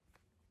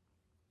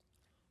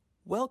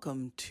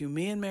Welcome to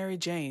Me and Mary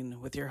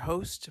Jane with your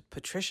host,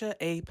 Patricia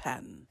A.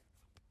 Patton.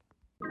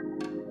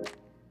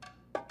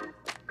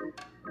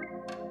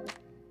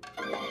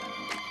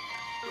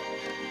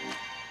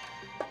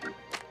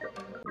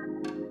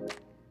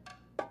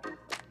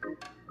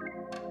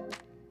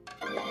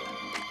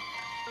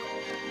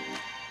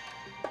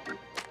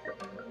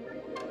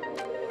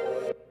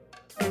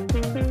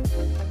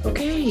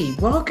 Okay,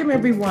 welcome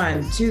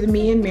everyone to the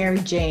Me and Mary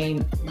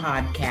Jane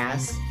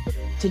podcast.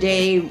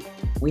 Today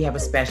we have a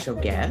special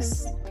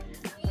guest.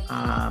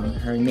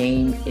 Her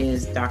name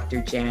is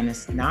Dr.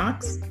 Janice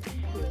Knox.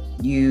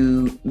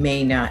 You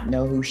may not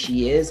know who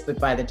she is, but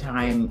by the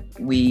time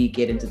we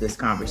get into this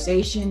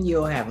conversation,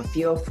 you'll have a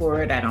feel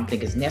for it. I don't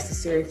think it's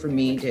necessary for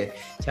me to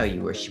tell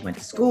you where she went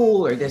to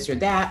school or this or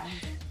that.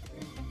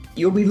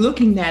 You'll be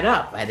looking that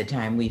up by the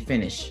time we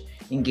finish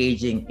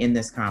engaging in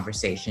this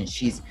conversation.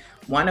 She's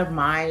one of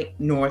my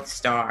North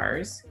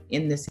Stars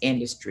in this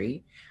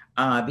industry.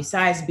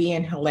 Besides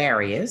being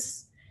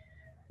hilarious,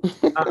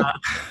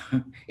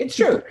 it's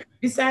true.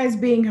 Besides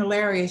being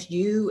hilarious,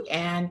 you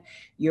and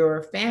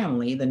your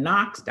family, the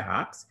Knox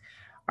Docs,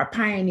 are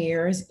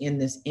pioneers in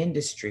this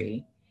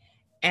industry.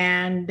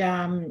 And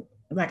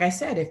like I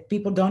said, if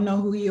people don't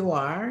know who you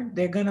are,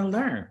 they're going to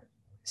learn.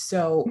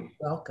 So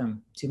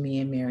welcome to Me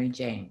and Mary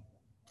Jane.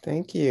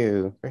 Thank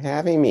you for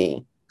having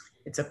me.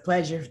 It's a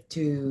pleasure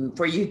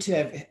for you to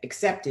have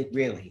accepted,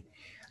 really.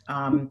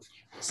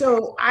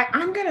 So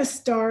I'm going to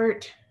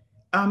start.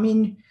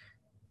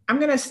 I'm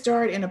going to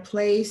start in a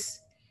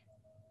place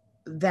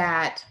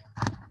that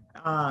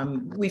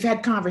we've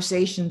had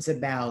conversations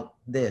about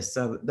this,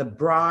 so the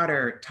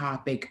broader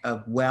topic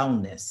of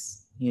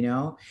wellness,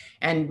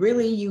 and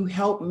really you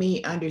help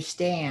me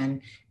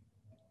understand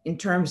in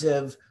terms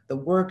of the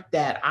work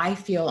that I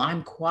feel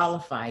I'm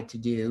qualified to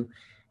do,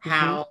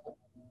 how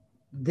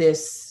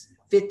this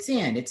fits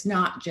in. It's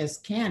not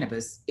just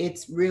cannabis,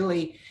 it's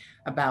really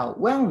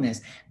about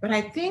wellness. But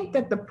I think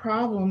that the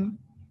problem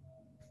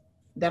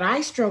that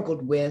I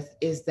struggled with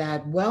is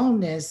that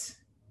wellness,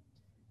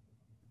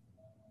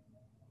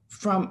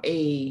 from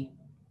a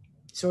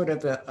sort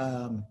of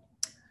a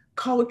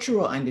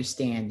cultural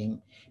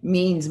understanding,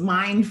 means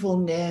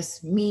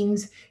mindfulness,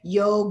 means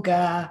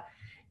yoga,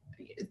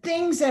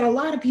 things that a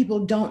lot of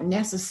people don't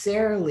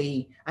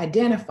necessarily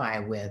identify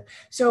with.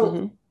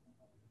 So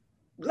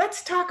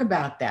let's talk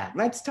about that.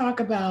 Let's talk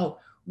about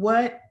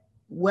what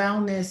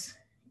wellness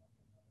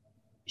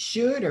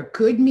should or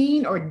could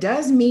mean or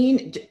does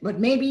mean, but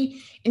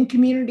maybe in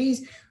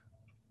communities,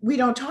 we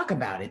don't talk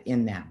about it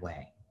in that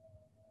way.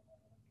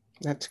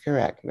 That's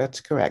correct.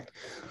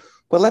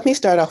 Well, let me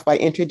start off by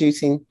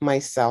introducing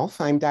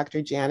myself. I'm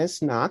Dr.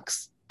 Janice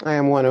Knox. I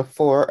am one of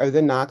 4 of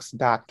the Knox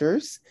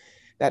doctors.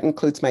 That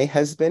includes my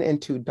husband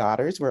and 2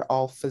 daughters. We're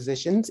all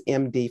physicians,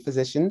 MD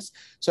physicians.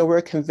 So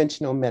we're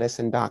conventional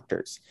medicine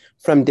doctors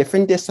from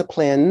different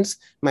disciplines.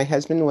 My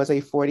husband was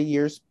a 40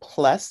 years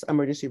plus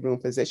emergency room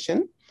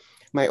physician.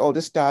 My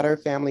oldest daughter,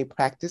 family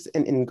practice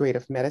and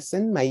integrative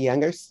medicine. My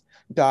youngest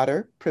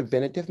daughter,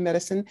 preventative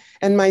medicine.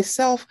 And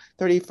myself,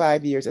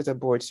 35 years as a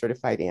board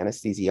certified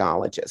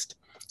anesthesiologist.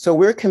 So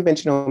we're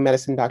conventional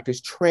medicine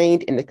doctors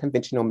trained in the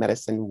conventional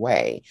medicine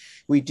way.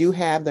 We do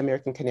have the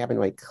American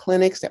Cannabinoid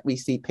clinics that we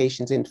see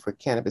patients in for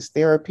cannabis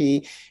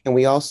therapy. And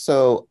we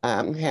also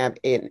have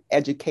an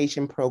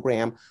education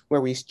program where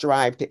we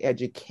strive to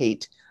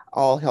educate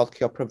all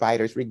healthcare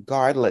providers,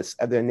 regardless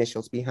of the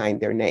initials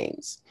behind their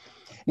names.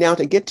 Now,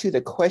 to get to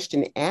the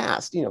question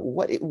asked,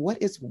 what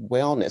is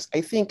wellness?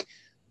 I think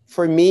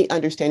for me,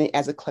 understanding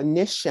as a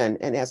clinician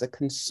and as a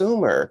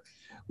consumer,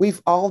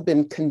 we've all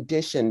been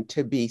conditioned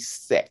to be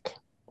sick.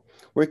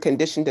 We're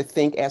conditioned to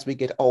think as we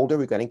get older,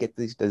 we're going to get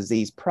these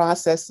disease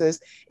processes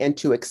and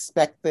to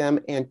expect them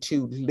and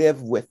to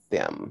live with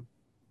them.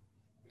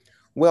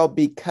 Well,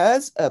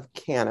 because of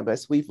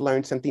cannabis, we've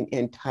learned something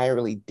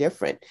entirely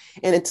different.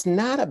 And it's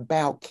not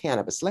about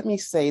cannabis. Let me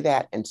say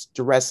that and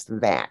stress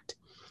that.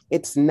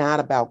 It's not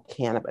about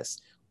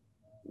cannabis.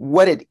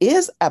 What it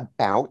is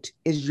about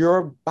is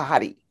your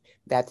body.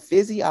 That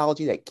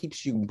physiology that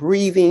keeps you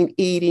breathing,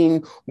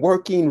 eating,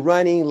 working,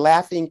 running,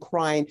 laughing,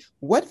 crying.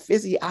 What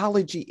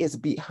physiology is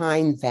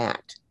behind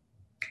that?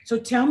 So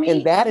tell me.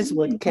 And that is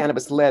what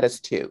cannabis led us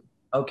to.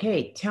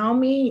 Okay, tell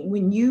me,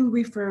 when you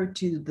refer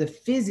to the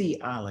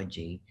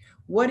physiology,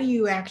 what are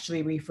you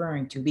actually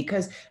referring to?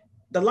 Because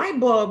the light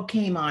bulb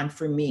came on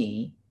for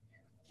me,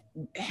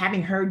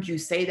 having heard you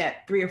say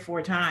that 3 or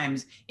 4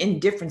 times in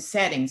different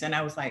settings. And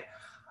I was like,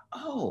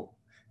 oh,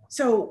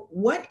 so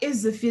what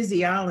is the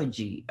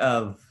physiology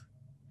of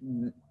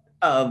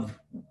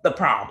the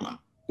problem?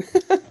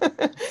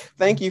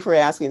 Thank you for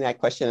asking that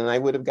question. And I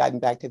would have gotten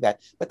back to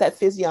that. But that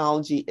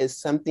physiology is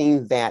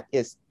something that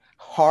is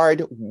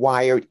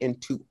hardwired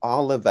into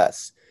all of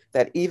us,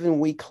 that even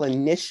we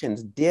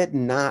clinicians did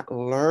not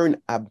learn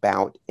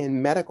about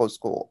in medical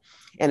school.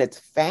 And it's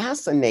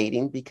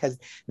fascinating because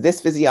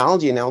this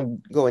physiology, and I'll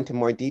go into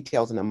more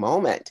details in a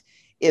moment,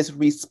 is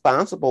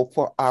responsible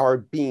for our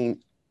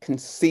being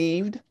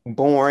conceived,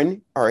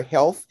 born, our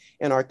health,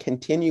 and our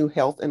continued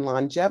health and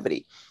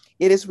longevity.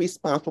 It is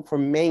responsible for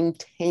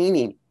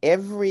maintaining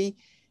every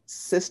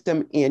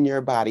system in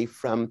your body,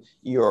 from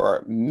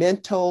your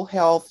mental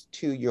health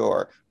to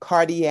your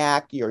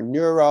cardiac, your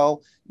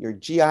neuro, your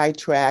GI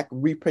tract,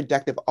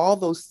 reproductive. All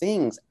those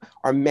things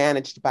are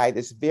managed by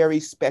this very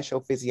special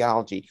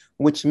physiology,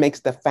 which makes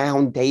the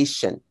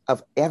foundation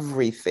of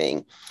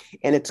everything.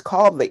 And it's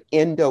called the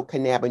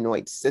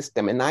endocannabinoid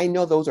system. And I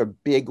know those are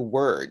big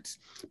words,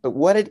 but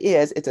what it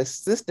is, it's a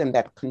system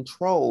that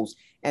controls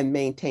and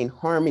maintains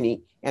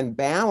harmony and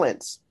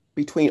balance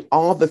between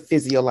all the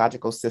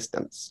physiological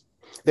systems.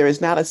 There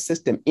is not a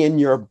system in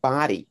your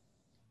body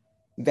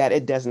that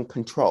it doesn't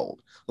control.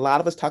 A lot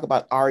of us talk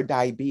about our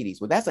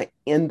diabetes. Well, that's an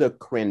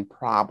endocrine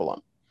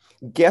problem.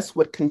 Guess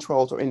what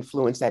controls or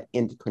influences that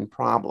endocrine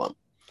problem?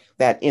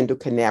 That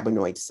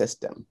endocannabinoid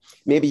system.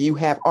 Maybe you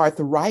have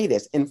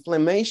arthritis,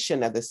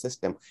 inflammation of the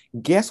system.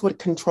 Guess what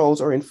controls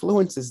or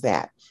influences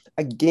that?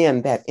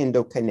 Again, that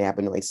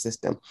endocannabinoid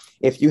system.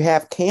 If you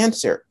have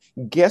cancer,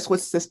 guess what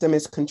system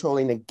is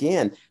controlling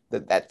again?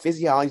 That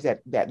physiology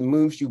that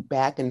moves you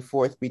back and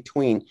forth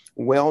between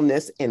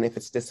wellness, and if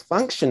it's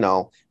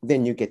dysfunctional,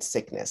 then you get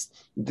sickness.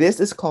 This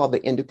is called the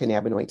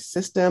endocannabinoid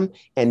system.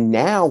 And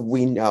now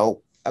we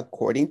know,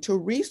 according to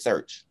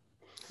research,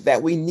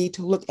 that we need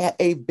to look at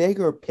a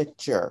bigger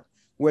picture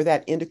where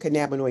that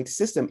endocannabinoid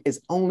system is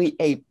only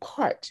a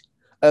part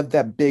of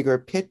the bigger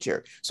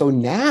picture. So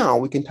now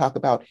we can talk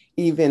about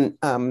even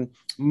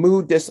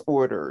mood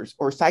disorders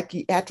or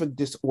psychiatric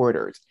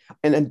disorders,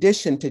 in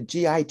addition to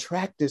GI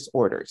tract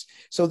disorders.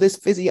 So this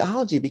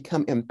physiology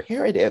become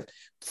imperative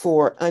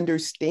for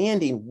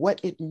understanding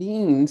what it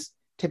means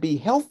to be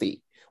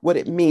healthy, what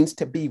it means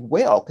to be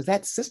well, because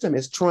that system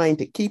is trying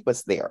to keep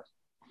us there.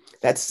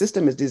 That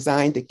system is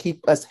designed to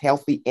keep us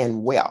healthy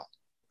and well.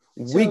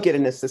 We get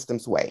in the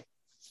system's way.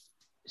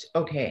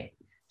 Okay.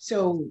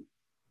 So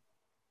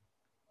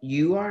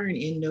you are an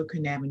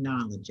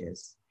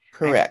endocannabinologist.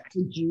 Correct.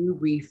 Could you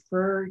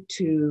refer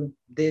to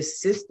this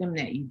system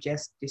that you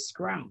just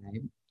described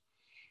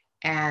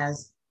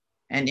as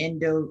an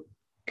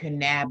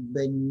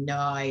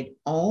endocannabinoid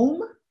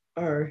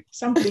or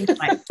something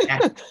like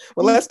that?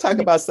 Well, let's talk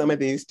about some of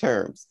these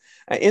terms.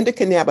 An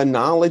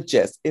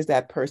endocannabinologist is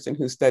that person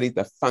who studies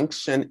the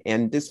function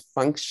and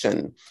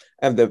dysfunction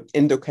of the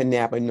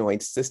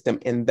endocannabinoid system,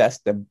 and thus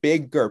the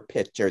bigger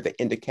picture, the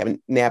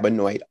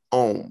endocannabinoid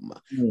ohm.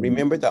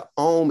 Remember, the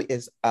ohm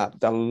is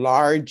the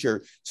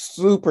larger,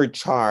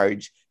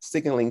 supercharged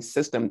signaling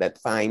system that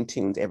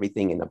fine-tunes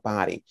everything in the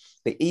body.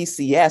 The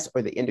ECS,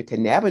 or the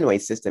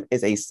endocannabinoid system,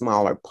 is a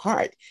smaller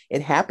part.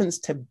 It happens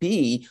to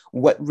be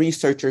what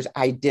researchers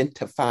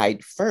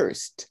identified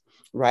first,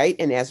 right?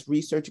 And as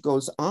research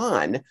goes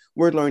on,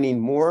 we're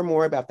learning more and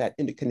more about that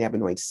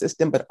endocannabinoid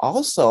system, but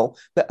also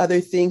the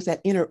other things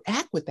that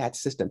interact with that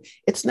system.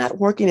 It's not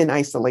working in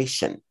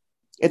isolation.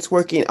 It's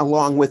working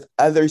along with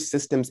other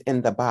systems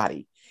in the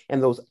body.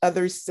 And those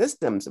other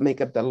systems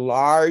make up the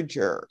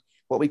larger,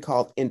 what we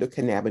call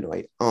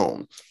endocannabinoid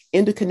ohm.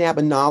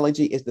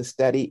 Endocannabinology is the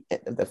study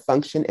of the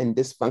function and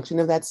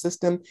dysfunction of that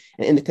system.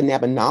 And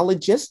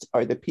endocannabinologists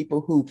are the people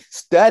who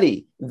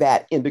study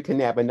that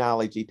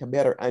endocannabinology to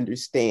better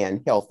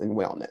understand health and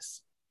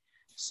wellness.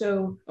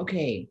 So,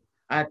 okay,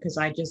 because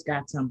I just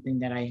got something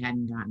that I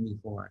hadn't gotten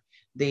before.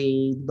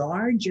 The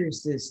larger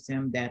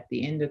system that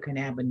the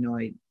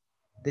endocannabinoid,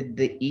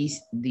 the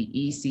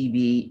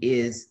ECB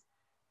is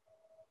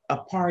a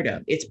part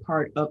of, it's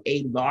part of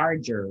a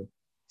larger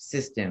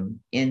system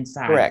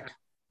inside Correct.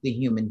 the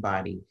human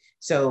body.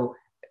 So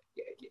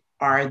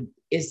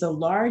is the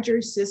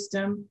larger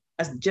system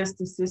just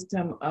a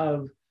system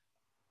of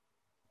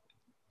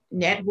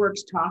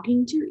networks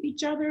talking to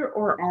each other,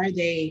 or are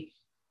they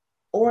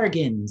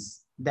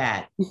organs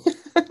that?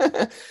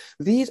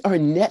 These are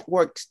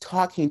networks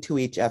talking to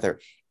each other.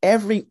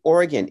 Every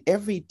organ,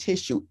 every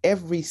tissue,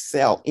 every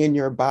cell in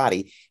your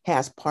body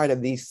has part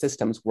of these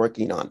systems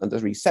working on. And the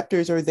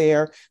receptors are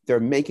there. They're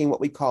making what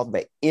we call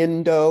the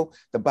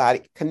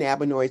body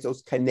cannabinoids,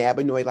 those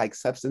cannabinoid-like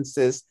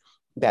substances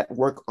that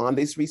work on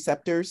these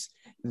receptors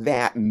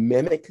that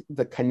mimic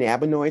the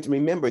cannabinoids.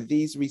 Remember,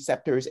 these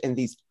receptors and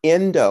these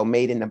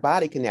made in the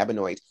body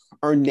cannabinoids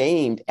are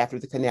named after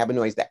the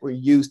cannabinoids that were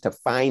used to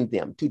find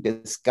them, to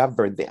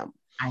discover them.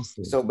 I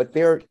see. So, but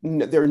they're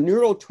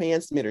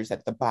neurotransmitters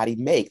that the body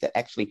make that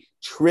actually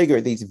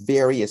trigger these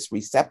various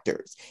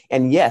receptors.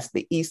 And yes,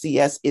 the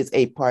ECS is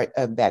a part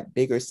of that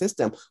bigger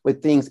system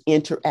with things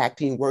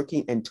interacting,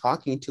 working, and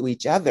talking to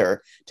each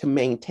other to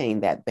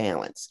maintain that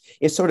balance.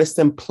 It's sort of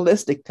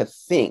simplistic to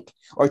think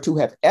or to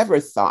have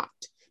ever thought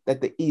that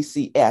the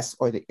ECS,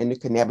 or the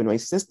endocannabinoid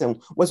system,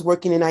 was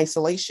working in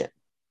isolation.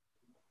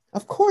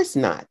 Of course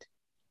not.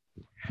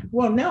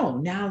 Well, no,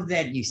 now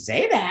that you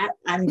say that,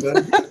 I'm going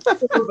to,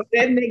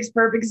 that makes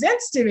perfect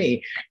sense to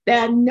me.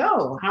 That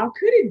no, how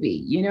could it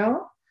be,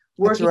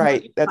 That's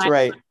right. That's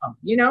right. I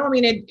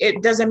mean,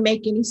 it doesn't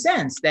make any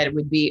sense that it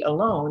would be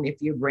alone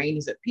if your brain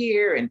is up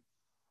here and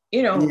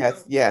You know,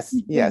 Yes, yes,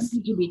 we yes.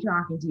 need to be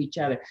talking to each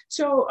other.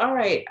 So, all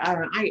right,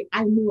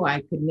 I knew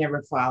I could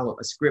never follow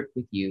a script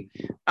with you,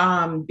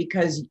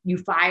 because you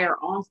fire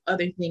off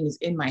other things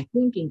in my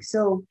thinking.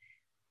 So,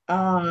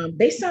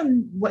 based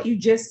on what you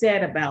just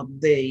said about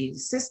the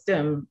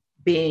system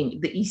being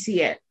the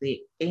ECS,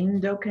 the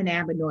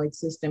endocannabinoid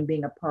system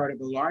being a part of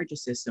a larger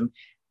system,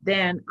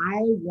 then I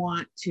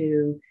want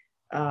to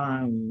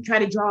try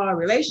to draw a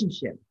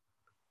relationship,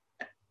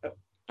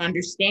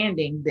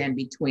 understanding then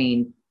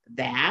between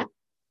that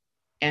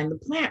and the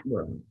plant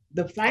world,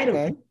 the Okay,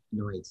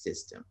 phytocannabinoid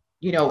system.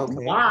 You know, okay.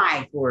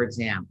 why, for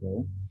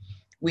example,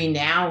 we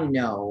now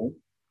know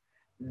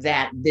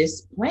that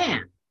this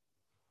plant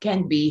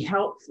can be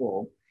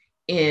helpful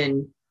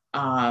in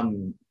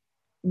um,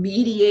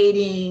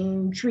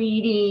 mediating,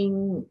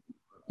 treating,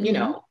 you Mm-hmm,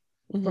 know,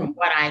 mm-hmm. from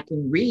what I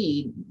can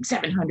read,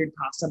 700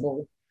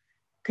 possible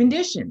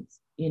conditions,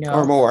 you Or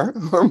know? more,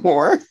 or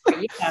more.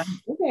 Yeah,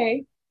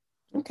 okay.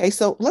 Okay,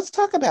 so let's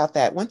talk about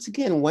that. Once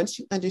again, once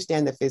you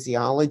understand the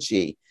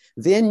physiology,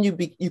 then you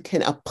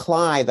can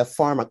apply the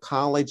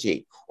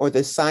pharmacology or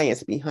the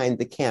science behind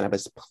the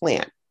cannabis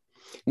plant.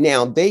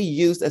 Now, they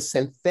use a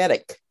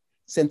synthetic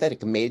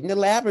made in the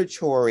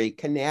laboratory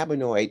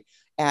cannabinoid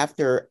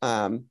after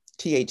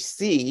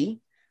THC,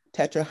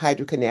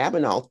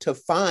 tetrahydrocannabinol, to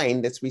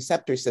find this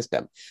receptor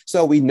system.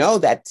 So we know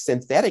that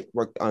synthetic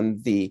worked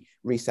on the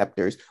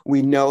receptors.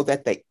 We know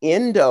that the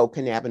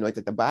endocannabinoids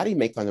that the body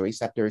makes on the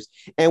receptors,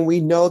 and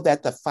we know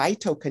that the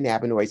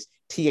phytocannabinoids,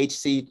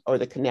 THC, or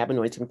the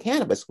cannabinoids from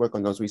cannabis work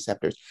on those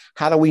receptors.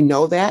 How do we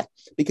know that?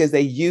 Because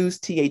they use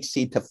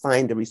THC to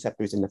find the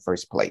receptors in the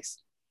first place.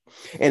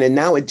 And then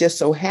now it just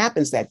so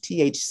happens that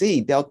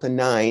THC, delta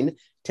 9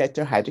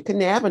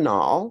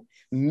 tetrahydrocannabinol,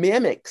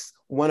 mimics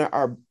one of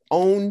our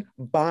own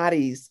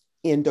body's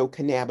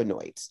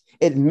endocannabinoids.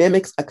 It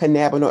mimics a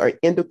cannabinoid or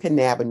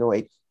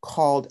endocannabinoid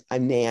called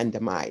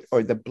anandamide,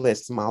 or the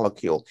bliss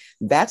molecule.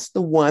 That's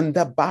the one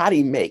the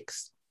body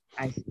makes.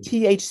 I see.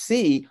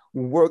 THC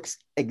works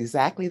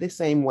exactly the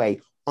same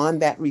way on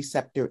that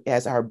receptor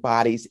as our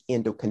body's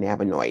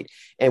endocannabinoid.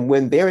 And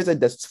when there is a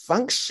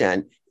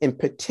dysfunction, in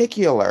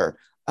particular,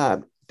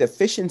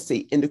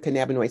 deficiency,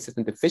 endocannabinoid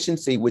system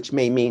deficiency, which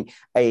may mean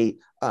a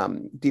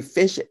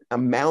deficient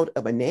amount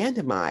of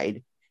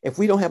anandamide. If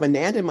we don't have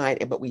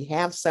anandamide, but we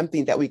have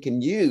something that we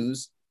can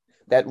use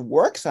that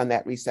works on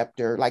that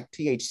receptor, like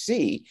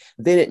THC,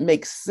 then it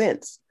makes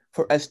sense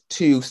for us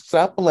to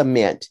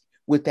supplement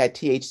with that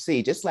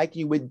THC, just like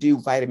you would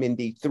do vitamin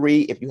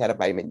D3 if you had a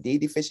vitamin D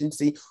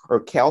deficiency,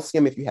 or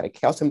calcium if you had a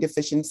calcium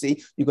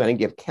deficiency. You're going to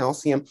give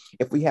calcium.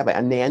 If we have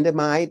an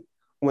anandamide,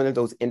 one of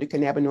those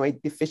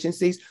endocannabinoid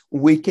deficiencies,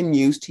 we can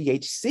use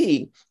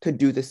THC to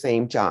do the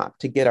same job,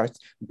 to get us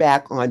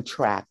back on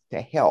track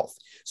to health.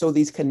 So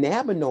these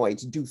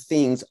cannabinoids do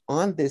things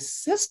on this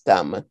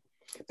system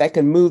that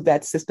can move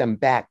that system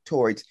back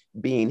towards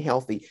being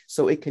healthy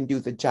so it can do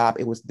the job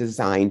it was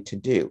designed to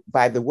do.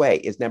 By the way,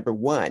 is number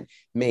one,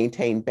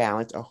 maintain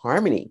balance or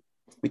harmony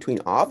between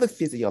all the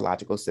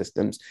physiological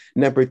systems.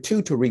 Number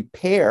two, to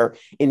repair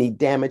any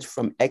damage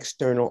from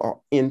external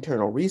or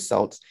internal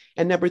results.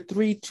 And number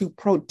three, to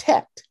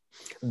protect.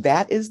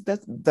 That is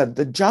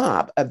the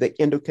job of the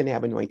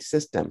endocannabinoid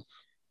system,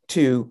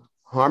 to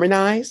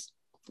harmonize,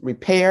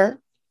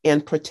 repair,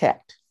 and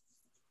protect.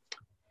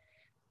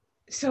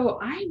 So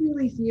I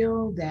really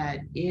feel that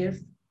if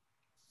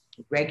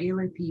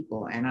regular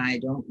people, and I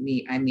don't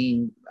mean, I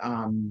mean,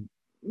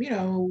 you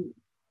know,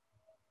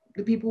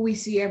 the people we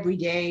see every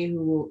day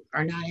who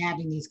are not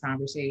having these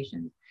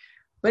conversations,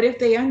 but if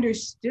they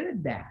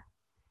understood that,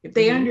 if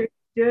they Mm-hmm.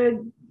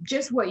 understood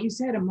just what you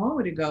said a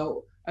moment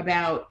ago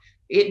about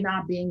it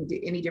not being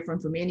any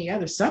different from any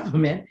other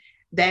supplement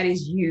that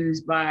is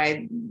used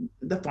by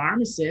the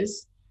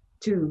pharmacist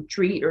to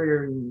treat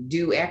or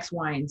do X,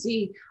 Y, and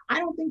Z, I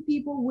don't think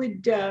people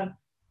would.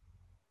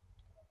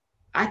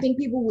 I think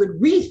people would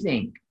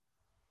rethink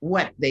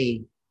what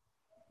they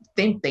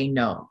think they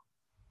know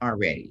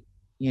already.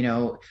 You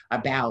know,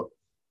 about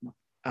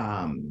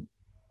um,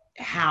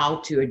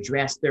 how to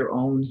address their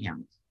own health.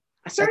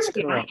 That's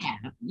Certainly, I correct.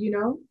 have. You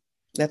know.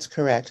 That's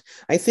correct.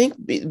 I think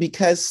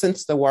because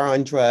since the war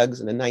on drugs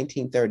in the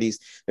 1930s,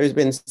 there's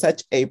been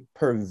such a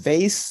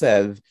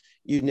pervasive,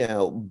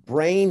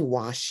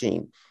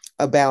 brainwashing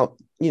about,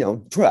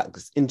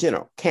 drugs in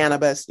general,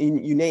 cannabis,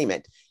 you name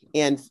it.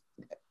 And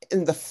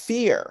the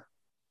fear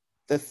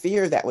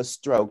that was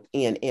stroked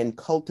and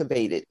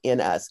cultivated in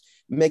us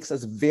makes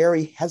us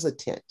very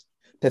hesitant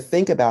to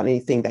think about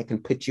anything that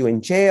can put you in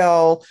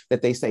jail,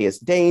 that they say is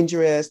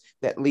dangerous,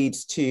 that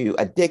leads to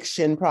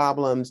addiction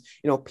problems.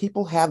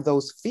 People have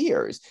those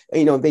fears.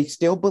 They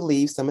still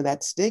believe some of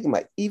that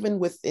stigma, even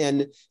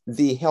within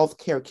the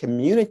healthcare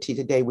community.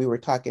 Today, we were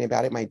talking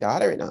about it, my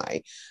daughter and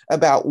I,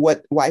 about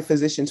why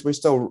physicians were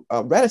so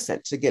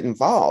reticent to get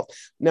involved.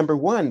 Number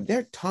one,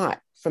 they're taught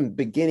from the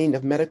beginning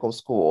of medical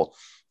school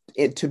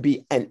to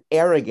be an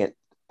arrogant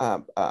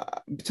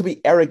to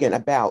be arrogant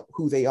about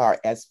who they are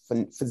as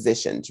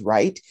physicians,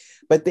 right?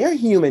 But they're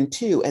human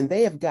too, and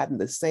they have gotten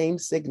the same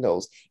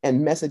signals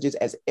and messages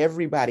as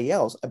everybody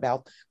else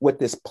about what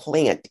this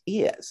plant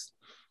is.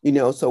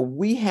 So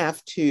we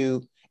have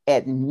to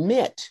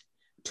admit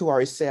to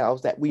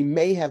ourselves that we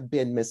may have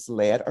been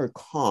misled or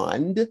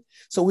conned,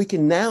 so we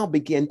can now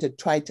begin to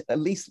try to at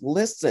least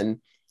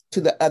listen to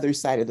the other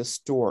side of the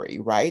story,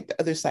 right? The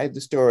other side of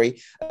the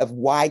story of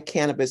why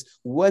cannabis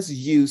was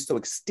used so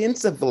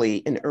extensively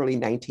in the early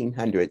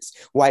 1900s,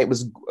 why it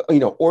was,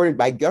 ordered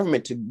by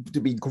government to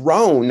be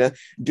grown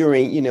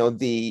during,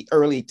 the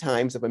early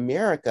times of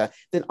America,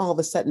 then all of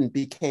a sudden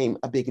became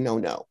a big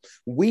no-no.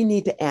 We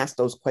need to ask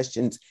those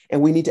questions,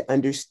 and we need to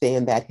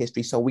understand that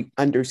history so we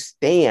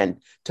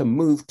understand to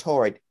move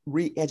toward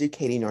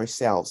re-educating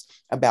ourselves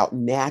about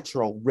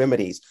natural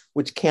remedies,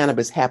 which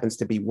cannabis happens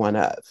to be one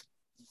of.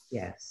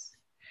 Yes.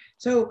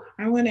 So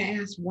I want to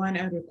ask one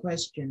other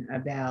question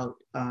about,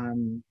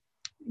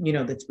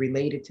 that's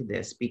related to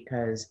this,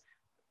 because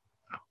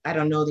I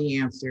don't know the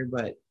answer,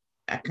 but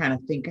I kind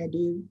of think I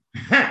do.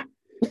 I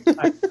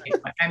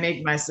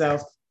make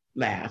myself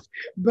laugh,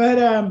 but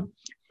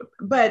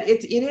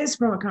it is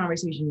from a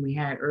conversation we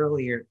had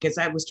earlier, because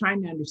I was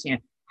trying to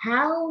understand,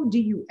 how do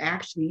you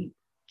actually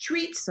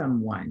treat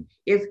someone?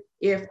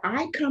 If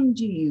I come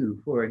to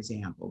you, for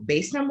example,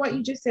 based on what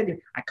you just said,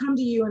 I come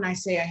to you and I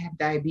say I have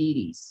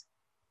diabetes,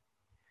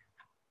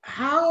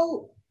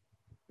 how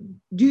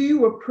do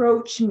you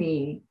approach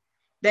me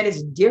that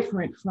is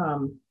different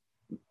from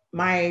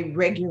my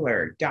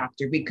regular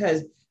doctor?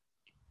 Because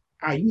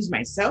I use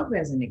myself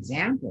as an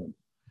example.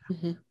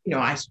 Mm-hmm.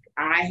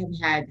 I have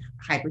had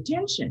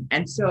hypertension,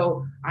 and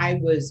so I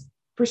was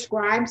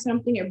prescribed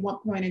something at one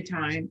point in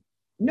time.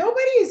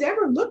 Nobody has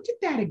ever looked at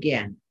that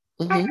again.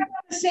 Mm-hmm. I have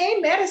the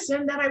same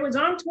medicine that I was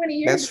on 20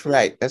 years That's ago.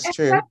 Right. That's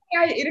true.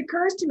 It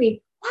occurs to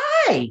me,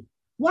 why?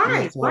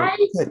 Why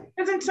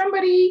doesn't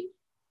somebody?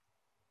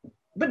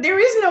 But there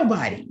is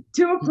nobody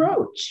to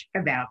approach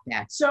about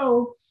that.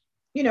 So,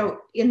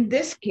 in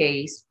this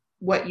case,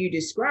 what you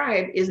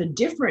describe is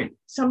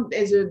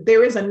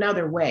there is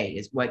another way,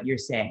 is what you're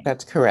saying.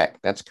 That's correct.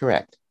 That's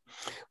correct.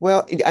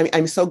 Well,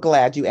 I'm so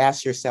glad you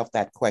asked yourself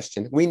that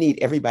question. We need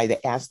everybody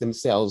to ask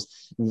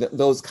themselves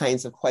those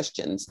kinds of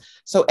questions.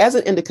 So as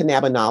an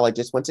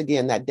endocannabinologist, once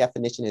again, that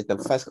definition is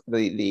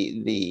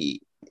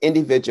the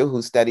individual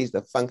who studies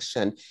the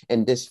function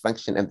and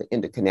dysfunction of the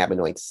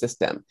endocannabinoid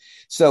system.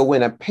 So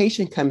when a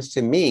patient comes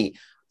to me,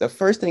 the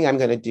first thing I'm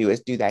going to do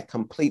is do that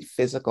complete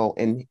physical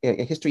and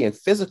history and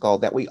physical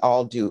that we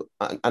all do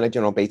on a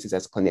general basis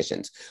as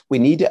clinicians. We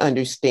need to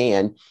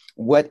understand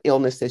what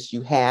illnesses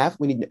you have.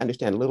 We need to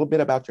understand a little bit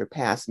about your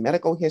past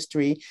medical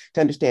history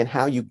to understand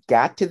how you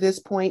got to this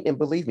point. And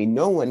believe me,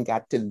 no one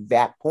got to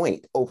that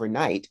point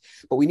overnight,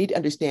 but we need to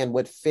understand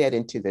what fed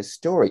into this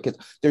story, because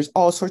there's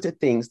all sorts of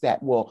things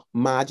that will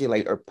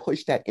modulate or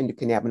push that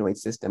endocannabinoid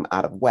system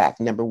out of whack.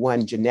 Number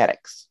one,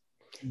 genetics,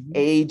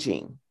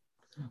 aging,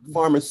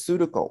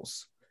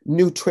 pharmaceuticals,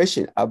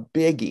 nutrition, a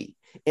biggie,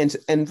 and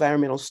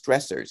environmental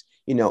stressors,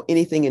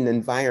 anything in the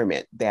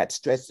environment that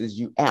stresses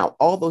you out.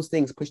 All those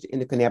things push the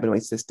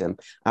endocannabinoid system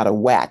out of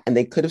whack. And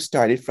they could have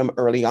started from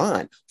early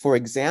on. For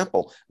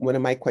example, one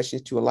of my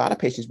questions to a lot of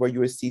patients, were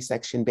you a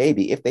C-section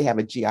baby? If they have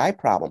a GI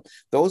problem,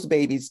 those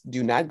babies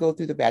do not go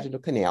through the vaginal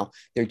canal.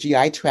 Their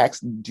GI tracts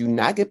do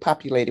not get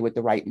populated with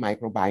the right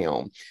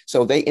microbiome.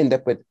 So they end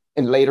up with,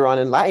 and later on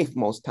in life,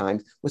 most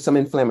times, with some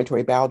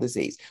inflammatory bowel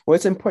disease. Well,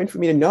 it's important for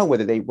me to know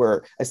whether they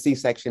were a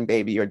C-section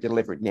baby or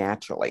delivered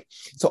naturally.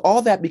 So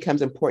all that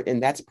becomes important,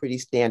 and that's pretty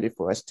standard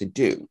for us to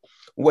do.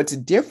 What's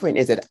different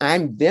is that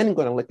I'm then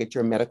going to look at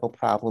your medical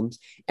problems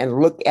and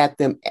look at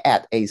them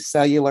at a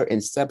cellular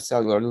and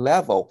subcellular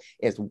level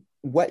as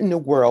what in the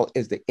world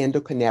is the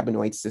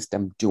endocannabinoid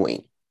system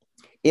doing?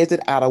 Is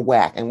it out of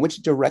whack? And which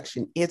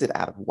direction is it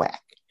out of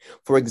whack?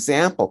 For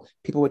example,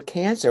 people with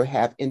cancer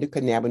have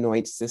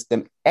endocannabinoid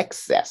system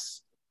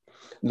excess.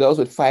 Those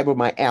with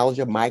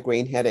fibromyalgia,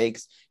 migraine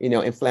headaches,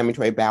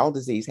 inflammatory bowel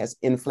disease have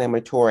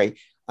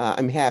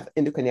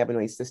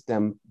endocannabinoid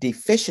system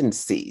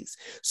deficiencies.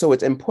 So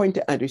it's important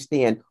to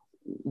understand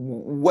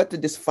what the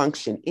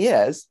dysfunction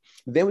is.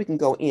 Then we can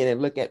go in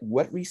and look at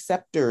what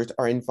receptors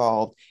are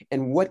involved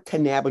and what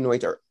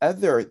cannabinoids or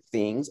other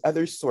things,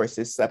 other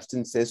sources,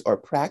 substances, or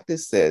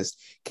practices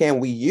can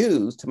we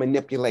use to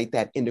manipulate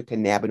that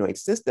endocannabinoid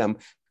system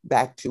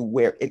back to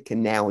where it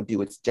can now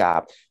do its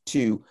job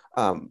to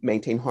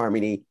maintain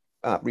harmony,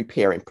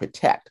 repair, and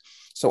protect.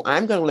 So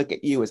I'm going to look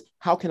at you as,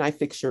 how can I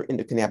fix your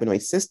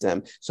endocannabinoid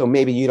system so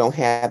maybe you don't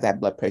have that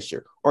blood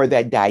pressure or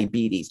that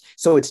diabetes?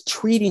 So it's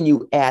treating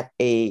you at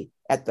the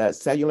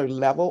cellular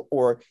level,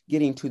 or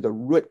getting to the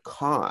root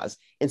cause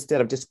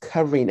instead of just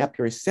covering up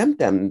your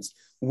symptoms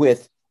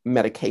with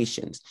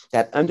medications.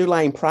 That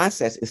underlying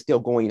process is still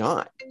going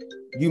on.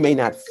 You may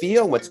not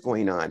feel what's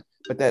going on,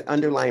 but that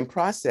underlying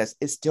process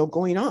is still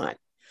going on.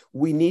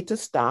 We need to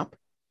stop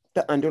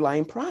the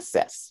underlying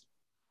process.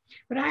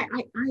 But I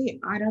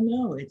don't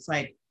know. It's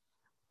like,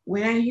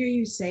 when I hear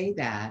you say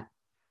that,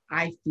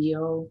 I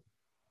feel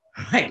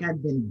like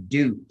I've been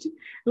duped.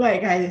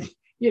 Like I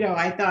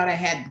thought I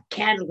had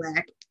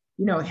Cadillac,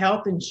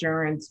 health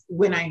insurance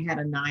when I had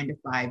a 9 to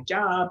 5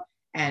 job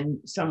and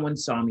someone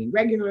saw me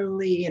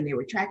regularly and they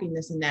were tracking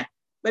this and that.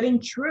 But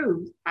in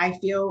truth, I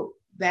feel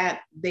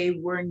that they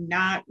were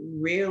not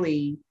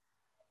really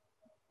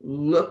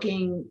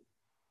looking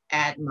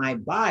at my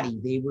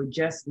body. They were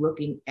just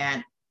looking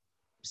at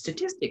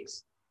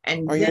statistics. Or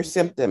And your then,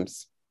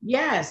 symptoms.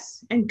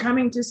 yes, and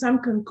coming to some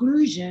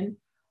conclusion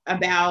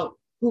about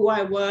who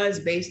I was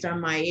based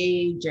on my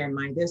age and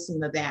my this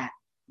and the that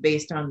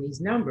based on these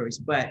numbers.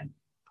 But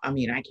I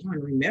mean, I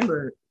can't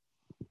remember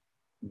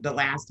the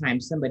last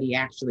time somebody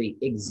actually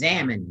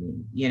examined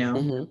me.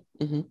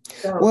 Mm-hmm, mm-hmm.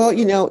 So, Well,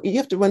 you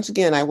have to, once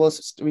again, I will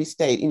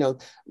restate,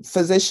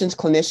 physicians,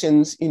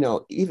 clinicians,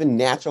 even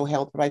natural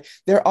health providers,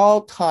 they're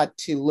all taught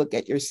to look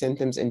at your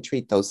symptoms and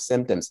treat those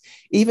symptoms.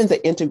 Even the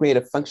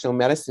integrative functional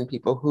medicine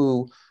people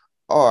who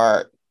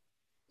are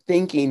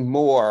thinking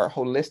more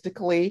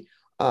holistically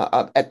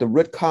at the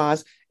root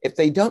cause, if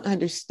they don't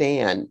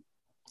understand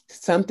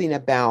something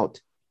about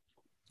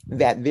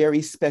that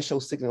very special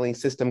signaling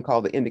system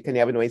called the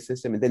endocannabinoid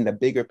system, and then the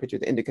bigger picture,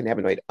 the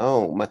endocannabinoid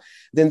ohm,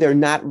 then they're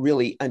not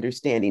really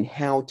understanding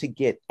how to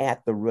get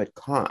at the root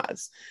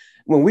cause.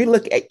 When we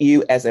look at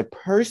you as a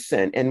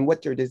person and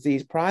what your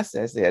disease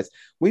process is,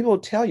 we will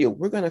tell you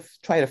we're going to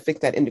try to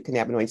fix that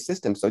endocannabinoid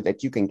system so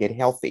that you can get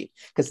healthy,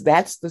 because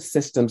that's the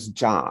system's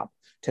job,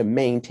 to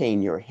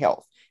maintain your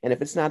health. And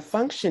if it's not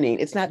functioning,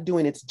 it's not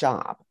doing its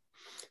job.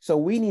 So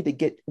we need to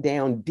get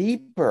down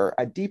deeper,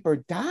 a deeper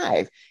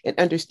dive, and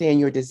understand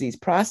your disease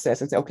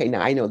process and say, okay, now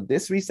I know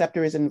this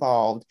receptor is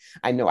involved.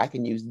 I know I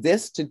can use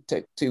this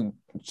to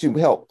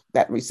help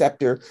that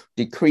receptor,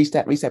 decrease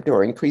that receptor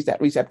or increase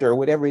that receptor or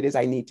whatever it is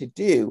I need to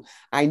do.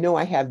 I know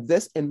I have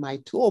this in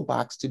my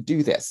toolbox to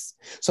do this.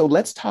 So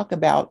let's talk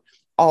about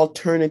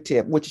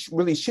alternative, which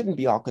really shouldn't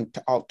be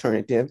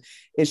alternative.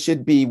 It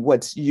should be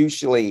what's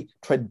usually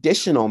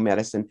traditional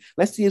medicine.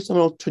 Let's see if some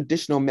of those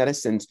traditional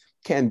medicines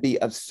can be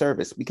of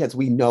service because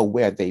we know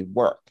where they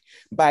work.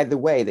 By the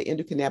way, the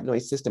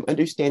endocannabinoid system,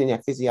 understanding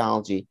that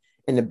physiology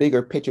and the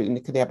bigger picture in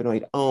the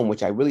cannabinoid ohm,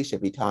 which I really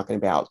should be talking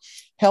about,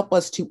 help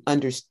us to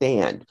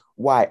understand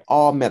why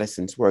all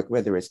medicines work,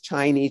 whether it's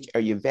Chinese,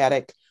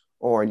 Ayurvedic,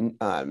 or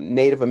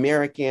Native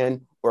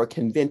American, or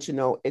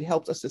conventional. It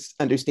helps us to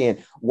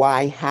understand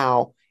why,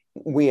 how,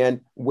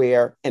 when,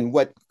 where, and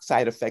what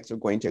side effects are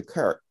going to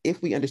occur. If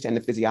we understand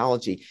the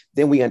physiology,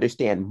 then we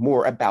understand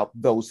more about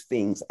those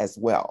things as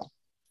well.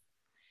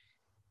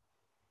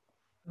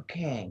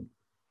 okay.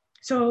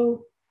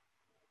 So,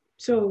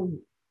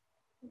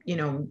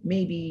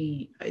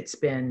 maybe it's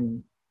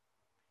been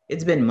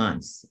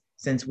months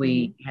since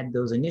we had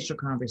those initial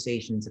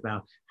conversations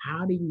about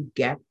how do you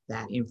get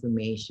that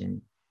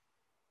information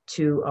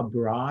to a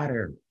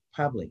broader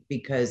public,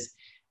 because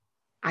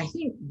I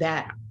think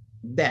that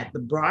the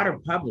broader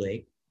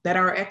public, that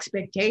our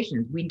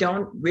expectations, we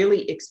don't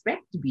really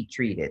expect to be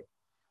treated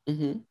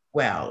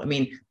well. I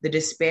mean, the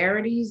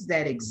disparities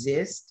that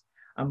exist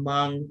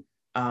among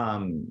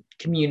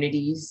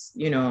communities,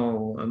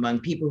 among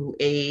people who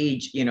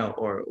age,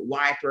 or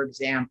why, for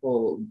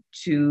example,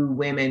 2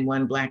 women,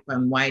 1 Black,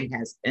 1 white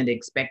has an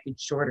expected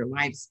shorter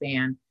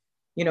lifespan.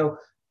 You know,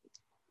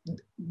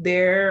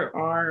 there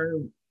are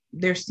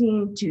there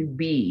seem to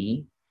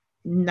be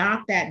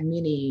not that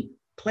many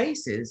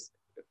places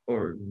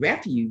or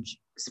refuge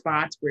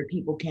spots where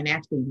people can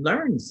actually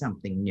learn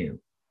something new.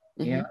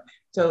 Yeah.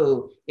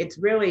 So it's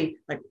really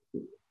like,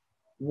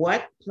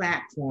 what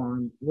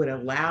platform would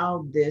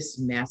allow this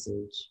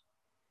message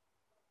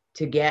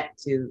to get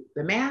to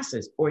the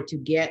masses or to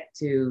get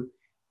to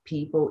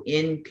people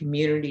in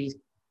communities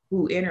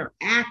who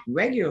interact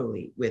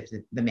regularly with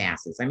the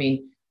masses? I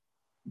mean,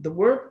 the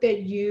work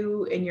that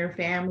you and your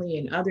family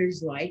and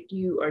others like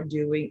you are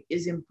doing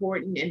is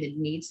important and it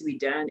needs to be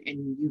done.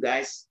 And you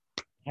guys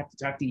have to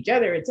talk to each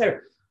other, et cetera.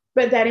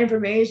 But that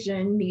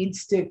information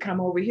needs to come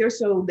over here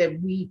so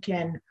that we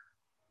can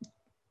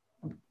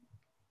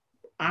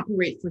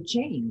operate for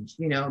change,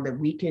 that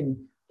we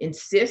can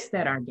insist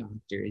that our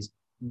doctors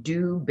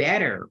do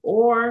better,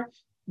 or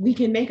we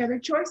can make other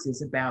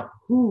choices about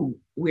who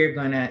we're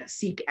going to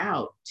seek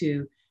out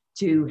to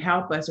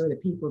help us or the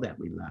people that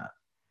we love.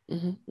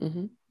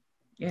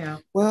 Yeah.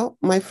 Well,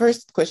 my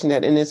first question,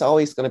 and it's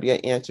always going to be an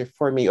answer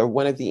for me, or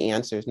one of the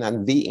answers,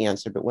 not the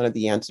answer, but one of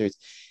the answers,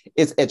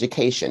 is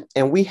education.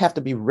 And we have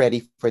to be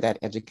ready for that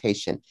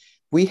education.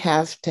 We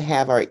have to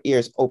have our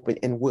ears open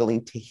and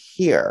willing to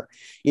hear.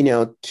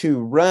 To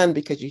run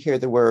because you hear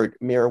the word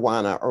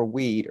marijuana or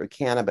weed or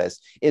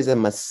cannabis is a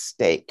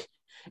mistake.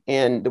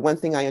 And the one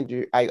thing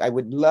I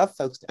would love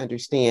folks to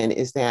understand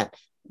is that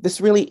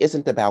this really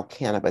isn't about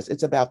cannabis.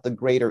 It's about the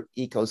greater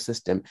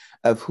ecosystem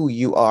of who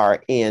you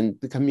are and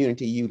the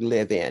community you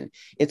live in.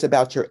 It's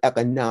about your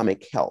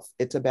economic health.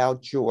 It's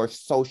about your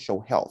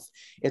social health.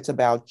 It's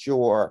about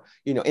your,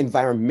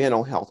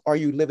 environmental health. Are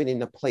you living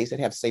in a place that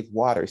have safe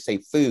water,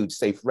 safe food,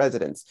 safe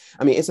residence?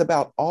 I mean, it's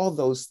about all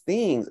those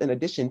things in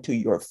addition to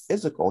your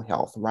physical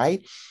health,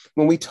 right?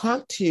 When we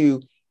talk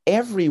to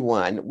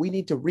everyone. We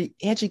need to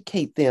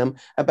re-educate them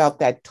about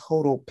that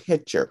total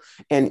picture.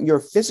 And your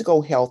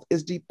physical health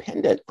is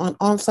dependent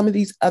on some of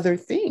these other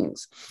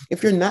things.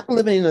 If you're not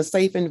living in a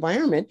safe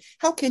environment,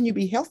 how can you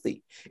be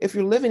healthy? If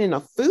you're living in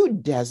a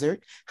food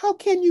desert, how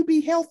can you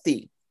be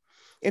healthy?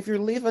 If you're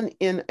living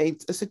in a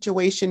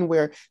situation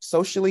where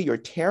socially you're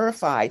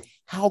terrified,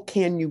 how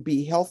can you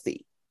be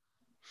healthy?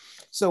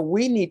 So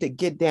we need to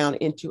get down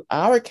into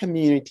our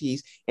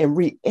communities and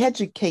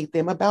re-educate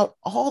them about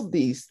all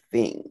these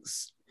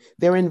things,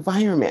 their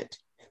environment,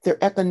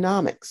 their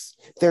economics,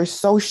 their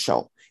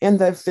social, and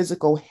their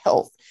physical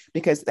health,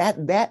 because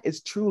that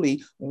is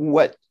truly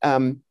what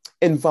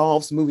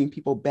involves moving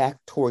people back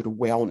toward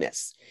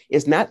wellness.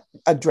 It's not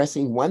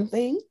addressing one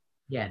thing,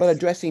 but Yes.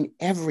 addressing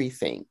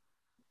everything.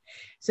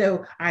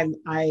 So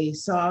I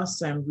saw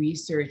some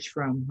research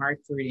from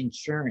Hartford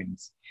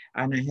Insurance,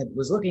 and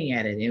was looking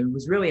at it, and it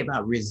was really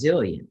about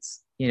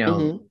resilience.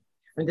 Mhm.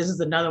 And this is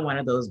another one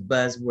of those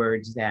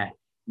buzzwords that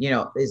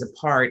is a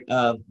part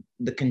of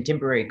the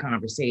contemporary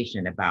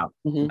conversation about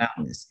Mhm.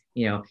 wellness.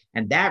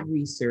 And that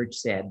research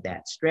said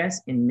that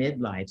stress in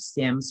midlife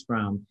stems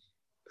from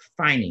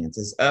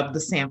finances. Of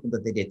the sample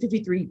that they did,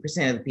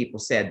 53% of the people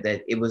said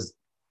that it was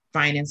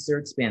finance or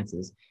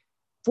expenses.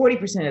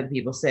 40% of the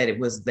people said it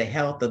was the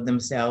health of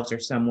themselves or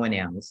someone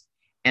else.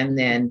 And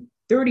then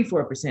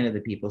 34% of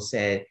the people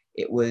said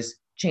it was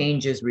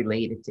changes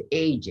related to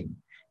aging.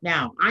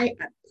 Now, I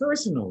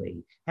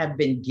personally have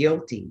been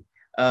guilty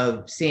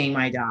of seeing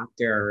my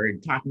doctor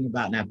and talking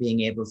about not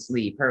being able to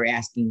sleep, her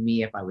asking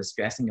me if I was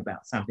stressing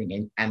about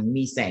something, and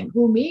me saying,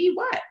 who, me,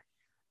 what?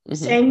 Mhm.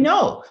 Saying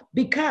no,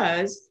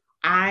 because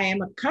I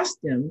am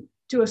accustomed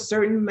to a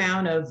certain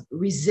amount of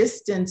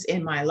resistance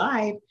in my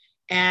life,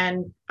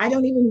 and I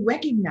don't even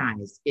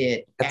recognize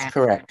it That's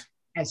correct.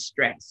 as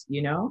stress.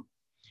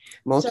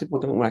 Most So people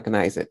don't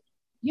recognize it.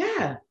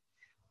 yeah.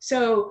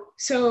 So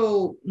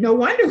no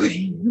wonder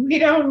we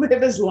don't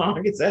live as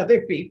long as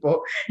other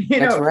people, you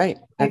That's know. right.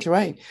 That's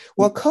right.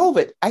 Well,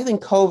 I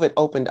think COVID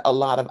opened a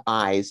lot of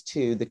eyes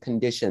to the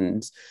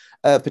conditions,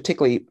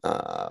 particularly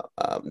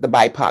the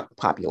BIPOC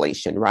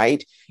population,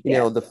 right?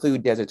 Yes. The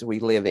food deserts we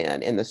live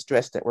in and the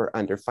stress that we're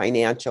under,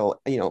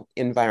 financial,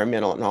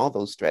 environmental, and all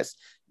those stress,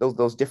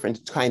 those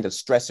different kinds of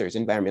stressors,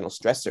 environmental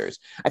stressors.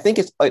 I think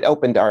it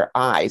opened our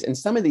eyes. And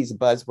some of these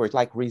buzzwords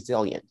like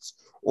resilience,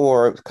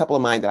 or a couple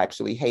of mine that I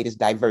actually hate is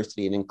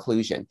diversity and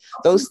inclusion.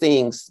 Those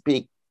things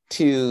speak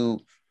to,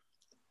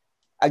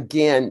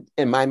 again,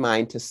 in my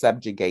mind, to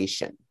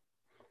subjugation.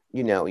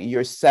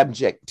 You're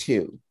subject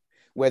to,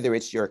 whether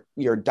it's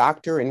your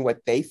doctor and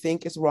what they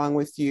think is wrong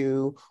with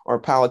you, or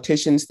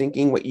politicians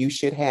thinking what you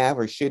should have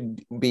or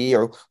should be,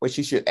 or what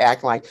you should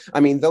act like.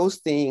 I mean, those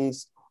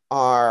things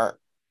are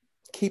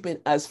keeping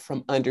us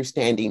from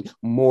understanding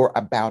more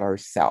about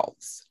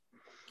ourselves.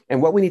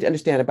 And what we need to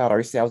understand about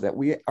ourselves, that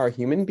we are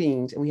human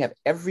beings and we have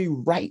every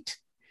right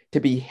to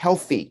be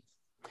healthy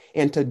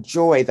and to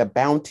enjoy the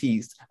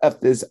bounties of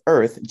this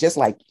earth just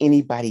like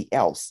anybody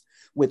else,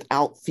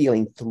 without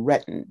feeling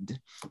threatened,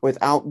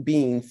 without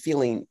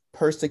feeling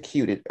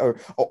persecuted or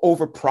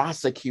over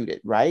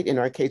prosecuted, right? In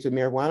our case with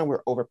marijuana,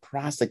 we're over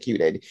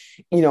prosecuted.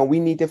 We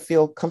need to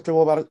feel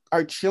comfortable about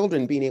our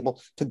children being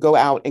able to go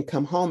out and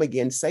come home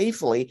again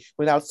safely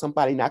without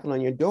somebody knocking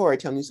on your door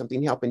telling you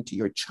something happened to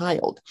your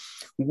child.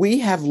 We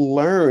have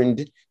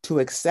learned to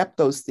accept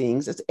those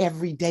things as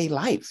everyday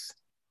life.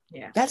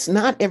 Yeah. That's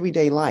not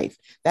everyday life.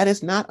 That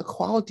is not a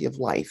quality of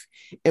life.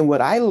 And what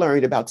I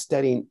learned about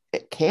studying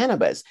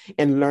cannabis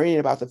and learning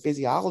about the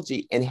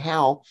physiology and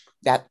how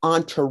that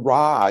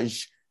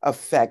entourage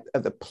effect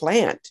of the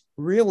plant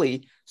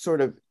really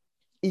sort of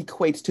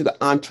equates to the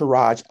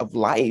entourage of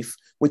life,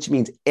 which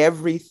means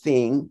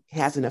everything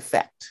has an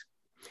effect.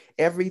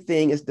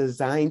 Everything is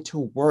designed to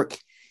work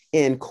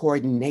in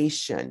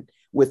coordination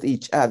with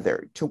each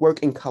other, to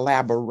work in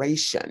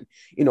collaboration.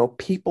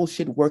 People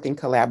should work in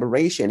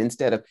collaboration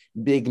instead of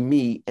big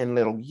me and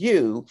little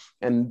you.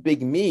 And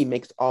big me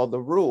makes all the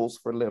rules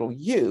for little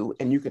you,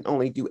 and you can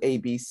only do A,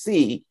 B,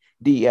 C,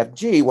 D, F,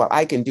 G, while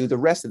I can do the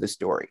rest of the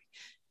story.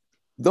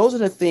 Those are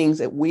the things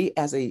that we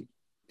as a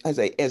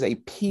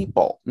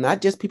people,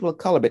 not just people of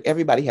color, but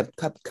everybody have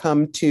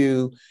come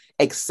to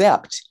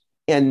accept.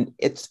 And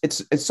it's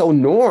so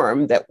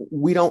norm that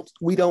we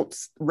don't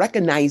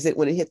recognize it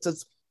when it hits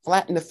us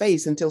flat in the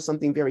face until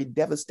something very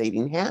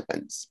devastating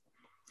happens.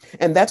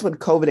 And that's what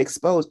COVID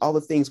exposed, all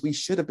the things we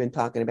should have been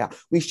talking about.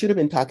 We should have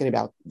been talking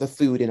about the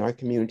food in our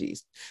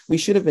communities. We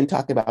should have been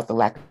talking about the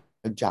lack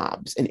of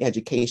jobs and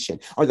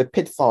education, or the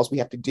pitfalls we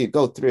have to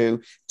go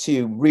through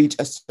to reach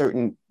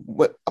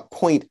a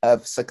point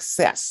of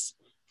success.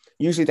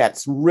 Usually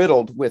that's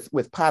riddled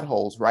with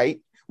potholes,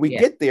 right? We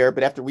Yeah. get there,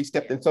 but after we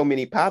stepped in so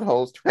many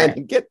potholes trying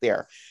to get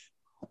there.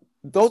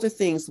 Those are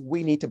things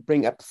we need to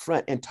bring up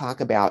front and talk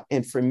about.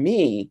 And for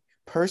me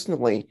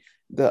personally,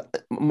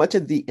 much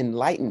of the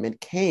enlightenment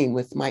came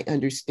with my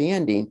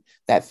understanding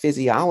that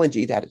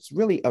physiology, that it's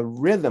really a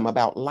rhythm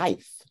about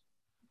life.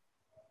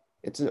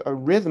 It's a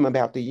rhythm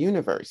about the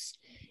universe.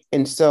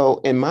 And so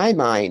in my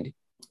mind,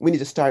 we need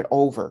to start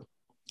over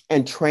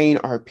and train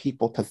our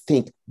people to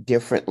think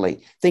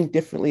differently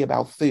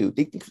about food,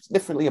 think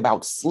differently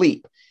about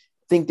sleep,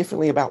 think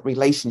differently about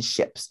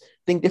relationships,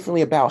 think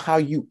differently about how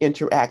you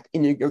interact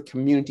in your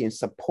community and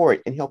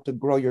support and help to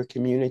grow your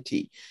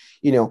community.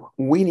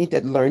 We need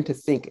to learn to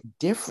think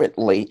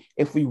differently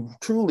if we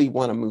truly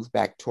want to move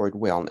back toward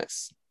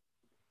wellness.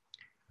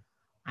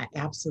 I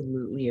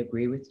absolutely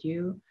agree with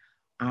you.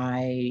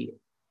 I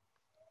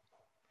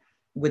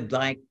would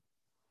like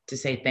to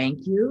say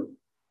thank you.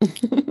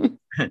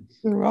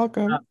 You're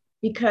welcome.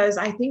 Because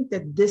I think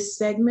that this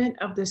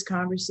segment of this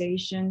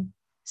conversation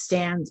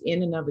stands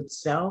in and of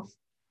itself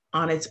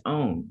on its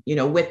own,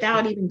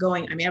 without even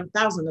going. I have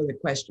 1,000 other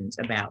questions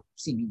about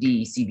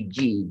CBD,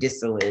 CBG,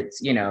 distillates,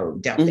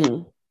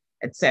 delta,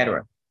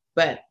 etc.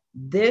 But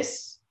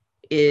this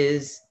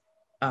is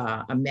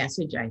a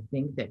message I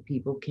think that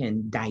people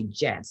can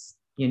digest,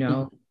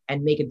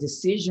 and make a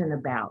decision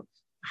about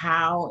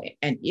how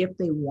and if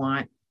they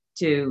want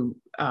to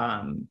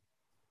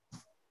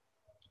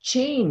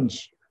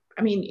change.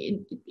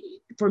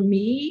 For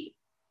me,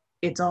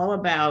 it's all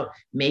about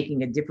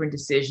making a different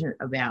decision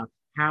about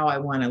how I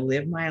want to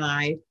live my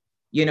life,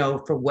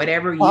 for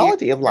whatever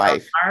quality of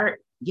life.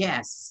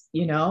 Yes,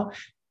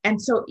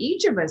 and so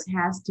each of us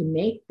has to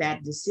make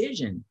that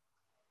decision,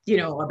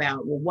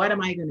 about, well, what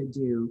am I going to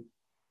do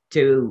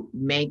to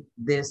make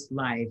this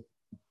life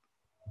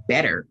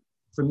better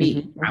for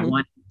me? I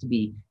want it to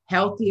be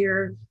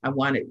healthier.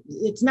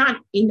 It's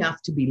not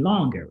enough to be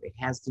longer. It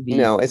has to be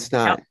it's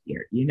not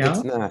healthier,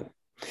 It's not.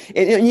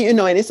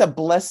 And it's a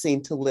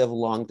blessing to live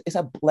long. It's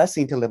a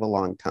blessing to live a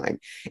long time.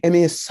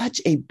 It's such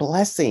a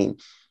blessing.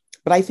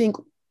 But I think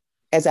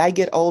as I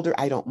get older,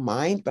 I don't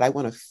mind, but I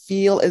want to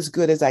feel as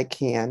good as I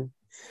can.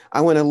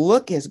 I want to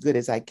look as good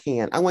as I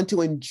can. I want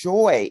to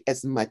enjoy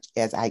as much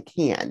as I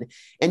can.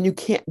 And you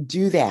can't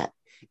do that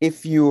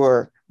if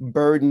you're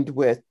burdened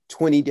with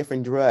 20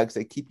 different drugs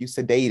that keep you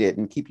sedated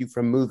and keep you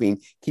from moving,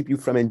 keep you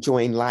from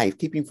enjoying life,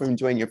 keep you from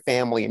enjoying your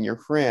family and your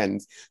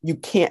friends. You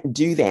can't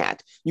do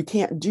that. You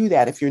can't do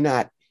that if you're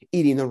not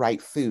eating the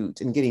right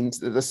foods and getting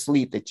the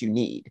sleep that you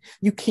need.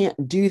 You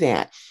can't do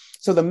that.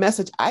 So the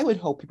message I would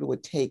hope people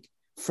would take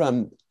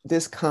from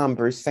this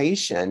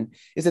conversation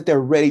is that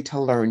they're ready to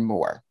learn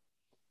more.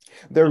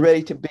 They're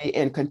ready to be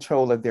in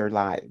control of their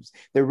lives.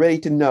 They're ready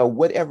to know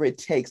whatever it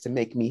takes to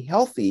make me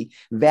healthy,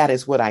 that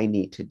is what I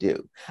need to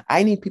do.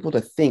 I need people to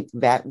think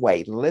that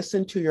way.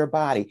 Listen to your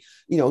body,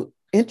 do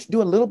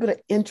a little bit of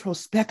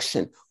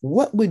introspection.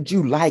 What would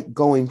you like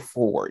going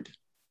forward?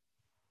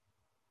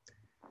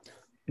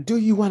 Do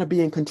you want to be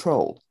in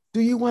control?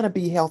 Do you want to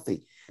be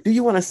healthy? Do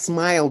you want to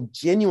smile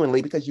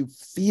genuinely because you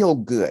feel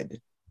good?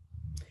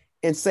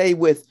 And say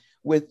with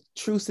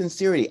true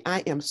sincerity, I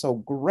am so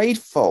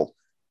grateful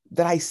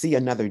that I see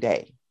another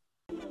day.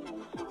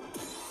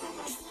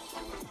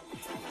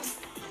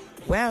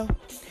 Well,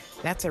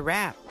 that's a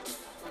wrap.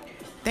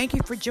 Thank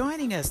you for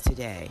joining us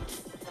today.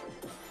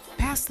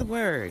 Pass the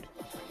word.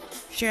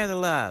 Share the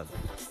love.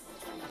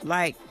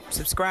 Like,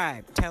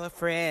 subscribe, tell a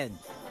friend.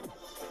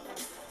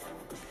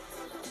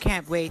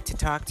 Can't wait to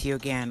talk to you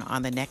again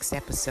on the next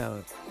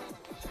episode.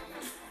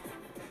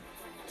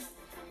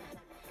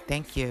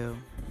 Thank you.